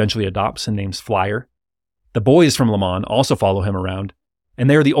 which he eventually adopts and names Flyer. The boys from Le Mans also follow him around, and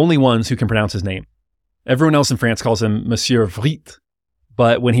they are the only ones who can pronounce his name. Everyone else in France calls him Monsieur Wright,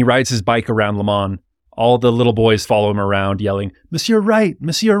 but when he rides his bike around Le Mans, all the little boys follow him around yelling, Monsieur Wright,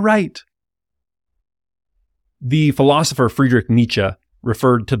 Monsieur Wright. The philosopher Friedrich Nietzsche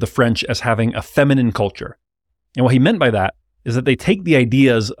referred to the French as having a feminine culture. And what he meant by that is that they take the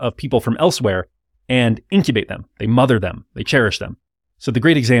ideas of people from elsewhere and incubate them. They mother them. They cherish them. So the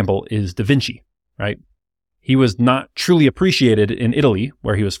great example is Da Vinci, right? He was not truly appreciated in Italy,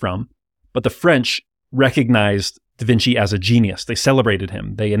 where he was from, but the French recognized Da Vinci as a genius. They celebrated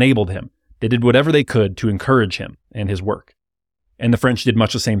him. They enabled him. They did whatever they could to encourage him and his work. And the French did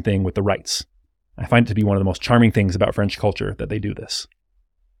much the same thing with the Wrights. I find it to be one of the most charming things about French culture that they do this.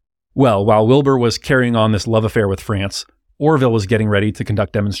 Well, while Wilbur was carrying on this love affair with France, Orville was getting ready to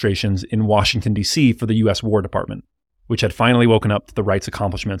conduct demonstrations in Washington, D.C. for the U.S. War Department, which had finally woken up to the Wrights'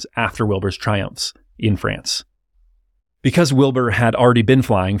 accomplishments after Wilbur's triumphs in France. Because Wilbur had already been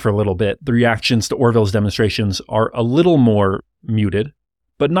flying for a little bit, the reactions to Orville's demonstrations are a little more muted,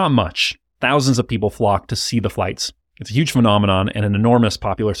 but not much. Thousands of people flock to see the flights. It's a huge phenomenon and an enormous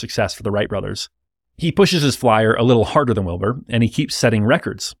popular success for the Wright brothers. He pushes his Flyer a little harder than Wilbur, and he keeps setting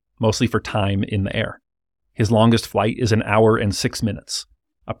records, mostly for time in the air. His longest flight is 1 hour and 6 minutes,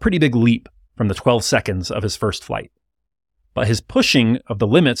 a pretty big leap from the 12 seconds of his first flight. But his pushing of the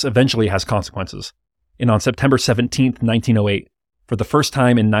limits eventually has consequences. And on September 17, 1908, for the first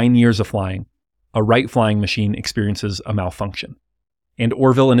time in 9 years of flying, a Wright flying machine experiences a malfunction. And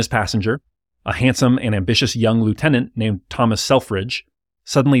Orville and his passenger, a handsome and ambitious young lieutenant named Thomas Selfridge,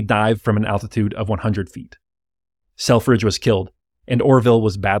 suddenly dived from an altitude of 100 feet. Selfridge was killed, and Orville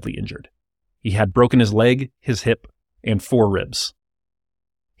was badly injured. He had broken his leg, his hip, and 4 ribs.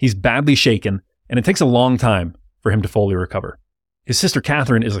 He's badly shaken, and it takes a long time for him to fully recover. His sister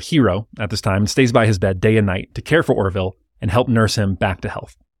Catherine is a hero at this time and stays by his bed day and night to care for Orville and help nurse him back to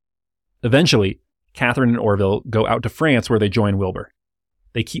health. Eventually, Catherine and Orville go out to France where they join Wilbur.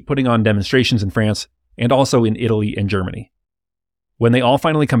 They keep putting on demonstrations in France and also in Italy and Germany. When they all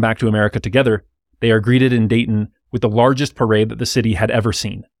finally come back to America together, they are greeted in Dayton with the largest parade that the city had ever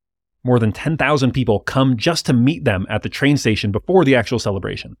seen. More than 10,000 people come just to meet them at the train station before the actual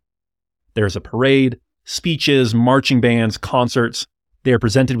celebration. There's a parade, speeches, marching bands, concerts. They are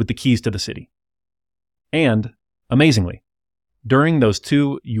presented with the keys to the city. And, amazingly, during those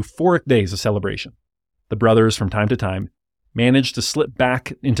 2 euphoric days of celebration, the brothers from time to time managed to slip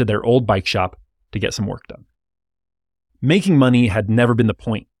back into their old bike shop to get some work done. Making money had never been the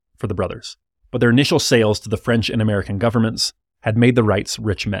point for the brothers, but their initial sales to the French and American governments had made the Wrights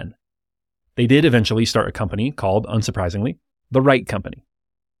rich men. They did eventually start a company called, unsurprisingly, the Wright Company.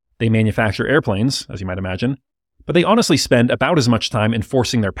 They manufacture airplanes, as you might imagine, but they honestly spend about as much time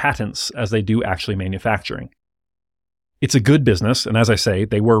enforcing their patents as they do actually manufacturing. It's a good business, and as I say,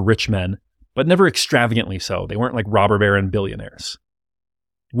 they were rich men, but never extravagantly so. They weren't like robber baron billionaires.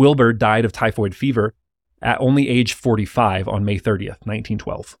 Wilbur died of typhoid fever at only age 45 on May 30th,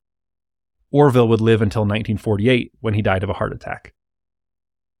 1912. Orville would live until 1948 when he died of a heart attack.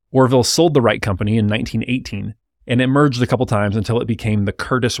 Orville sold the Wright Company in 1918, and it merged a couple times until it became the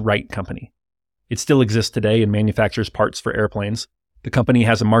Curtiss Wright Company. It still exists today and manufactures parts for airplanes. The company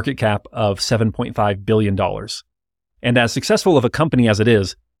has a market cap of $7.5 billion. And as successful of a company as it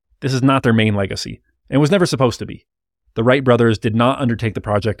is, this is not their main legacy, and was never supposed to be. The Wright brothers did not undertake the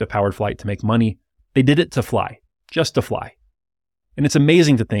project of powered flight to make money. They did it to fly, just to fly. And it's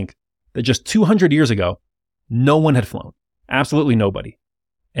amazing to think that just 200 years ago, no one had flown. Absolutely nobody.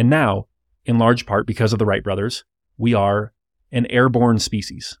 And now, in large part because of the Wright brothers, we are an airborne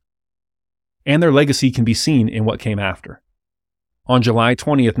species. And their legacy can be seen in what came after. On July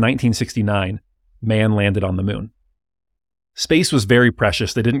 20th, 1969, man landed on the moon. Space was very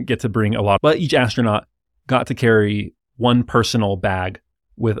precious. They didn't get to bring a lot, but each astronaut got to carry one personal bag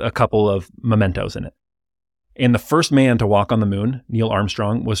with a couple of mementos in it. And the first man to walk on the moon, Neil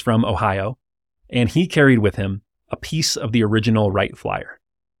Armstrong, was from Ohio, and he carried with him a piece of the original Wright Flyer.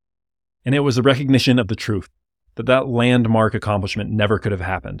 And it was a recognition of the truth that that landmark accomplishment never could have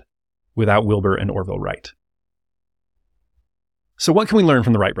happened without Wilbur and Orville Wright. So what can we learn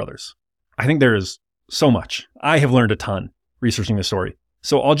from the Wright brothers? I think there is so much. I have learned a ton researching this story.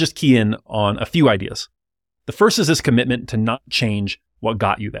 So I'll just key in on a few ideas. The first is this commitment to not change what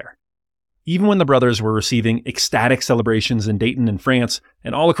got you there. Even when the brothers were receiving ecstatic celebrations in Dayton and France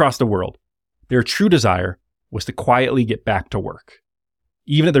and all across the world, their true desire was to quietly get back to work.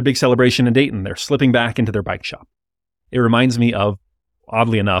 Even at their big celebration in Dayton, they're slipping back into their bike shop. It reminds me of,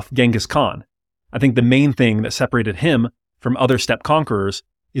 oddly enough, Genghis Khan. I think the main thing that separated him from other steppe conquerors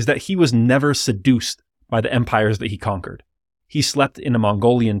is that he was never seduced by the empires that he conquered. He slept in a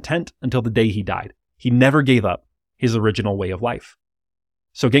Mongolian tent until the day he died. He never gave up his original way of life.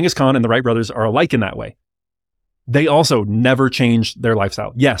 So Genghis Khan and the Wright brothers are alike in that way. They also never changed their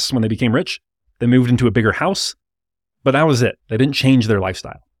lifestyle. Yes, when they became rich, they moved into a bigger house, but that was it. They didn't change their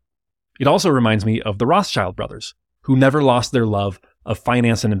lifestyle. It also reminds me of the Rothschild brothers, who never lost their love of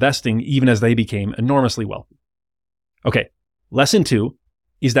finance and investing even as they became enormously wealthy. Okay, lesson 2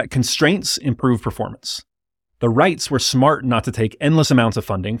 is that constraints improve performance. The Wrights were smart not to take endless amounts of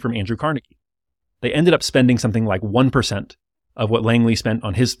funding from Andrew Carnegie. They ended up spending something like 1% of what Langley spent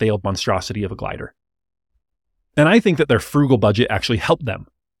on his failed monstrosity of a glider. And I think that their frugal budget actually helped them.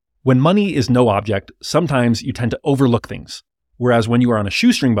 When money is no object, sometimes you tend to overlook things, whereas when you are on a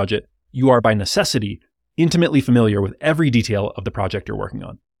shoestring budget, you are by necessity intimately familiar with every detail of the project you're working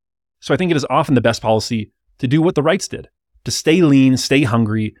on. So I think it is often the best policy to do what the Wrights did, to stay lean, stay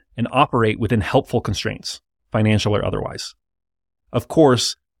hungry, and operate within helpful constraints, financial or otherwise. Of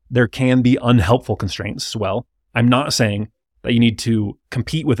course, there can be unhelpful constraints as well. I'm not saying that you need to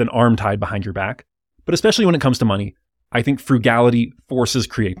compete with an arm tied behind your back, but especially when it comes to money, I think frugality forces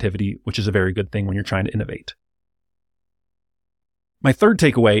creativity, which is a very good thing when you're trying to innovate. My third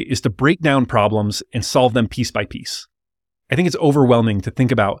takeaway is to break down problems and solve them piece by piece. I think it's overwhelming to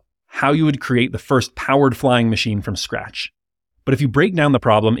think about how you would create the first powered flying machine from scratch. But if you break down the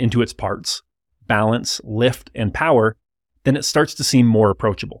problem into its parts, balance, lift, and power, then it starts to seem more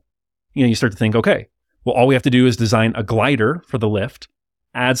approachable. You start to think, okay, well, all we have to do is design a glider for the lift,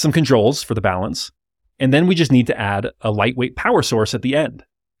 add some controls for the balance, and then we just need to add a lightweight power source at the end.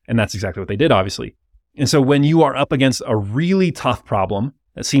 And that's exactly what they did, obviously. And so when you are up against a really tough problem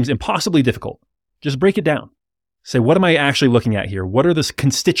that seems impossibly difficult, just break it down. Say, what am I actually looking at here? What are the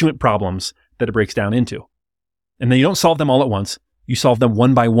constituent problems that it breaks down into? And then you don't solve them all at once. You solve them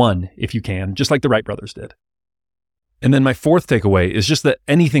one by one if you can, just like the Wright brothers did. And then my fourth takeaway is just that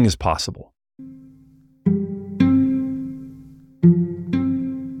anything is possible.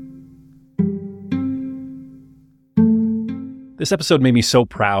 This episode made me so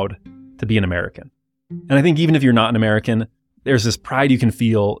proud to be an American. And I think even if you're not an American, there's this pride you can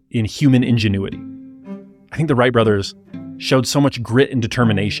feel in human ingenuity. I think the Wright brothers showed so much grit and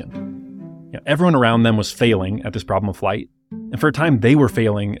determination. Everyone around them was failing at this problem of flight, and for a time they were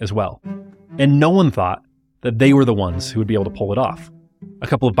failing as well. And no one thought that they were the ones who would be able to pull it off. A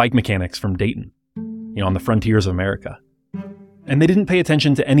couple of bike mechanics from Dayton, on the frontiers of America. And they didn't pay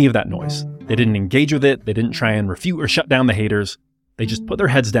attention to any of that noise. They didn't engage with it. They didn't try and refute or shut down the haters. They just put their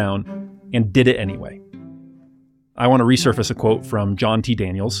heads down and did it anyway. I want to resurface a quote from John T.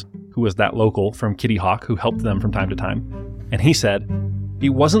 Daniels, who was that local from Kitty Hawk who helped them from time to time. And he said, "It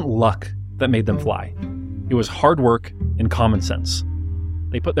wasn't luck that made them fly. It was hard work and common sense.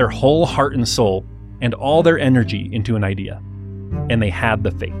 They put their whole heart and soul and all their energy into an idea, and they had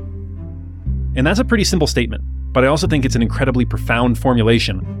the faith." And that's a pretty simple statement, but I also think it's an incredibly profound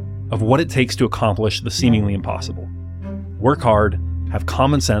formulation of what it takes to accomplish the seemingly impossible. Work hard, have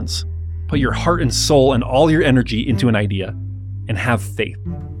common sense, put your heart and soul and all your energy into an idea, and have faith.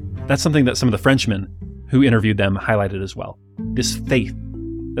 That's something that some of the Frenchmen who interviewed them highlighted as well. This faith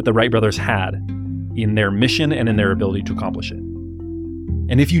that the Wright brothers had in their mission and in their ability to accomplish it.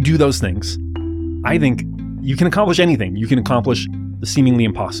 And if you do those things, I think you can accomplish anything. You can accomplish the seemingly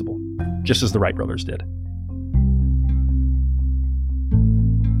impossible, just as the Wright brothers did.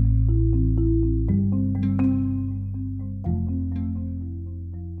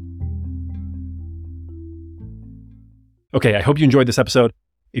 Okay, I hope you enjoyed this episode.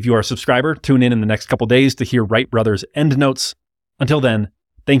 If you are a subscriber, tune in the next couple days to hear Wright brothers' end notes. Until then,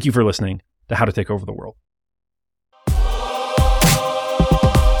 thank you for listening to How to Take Over the World.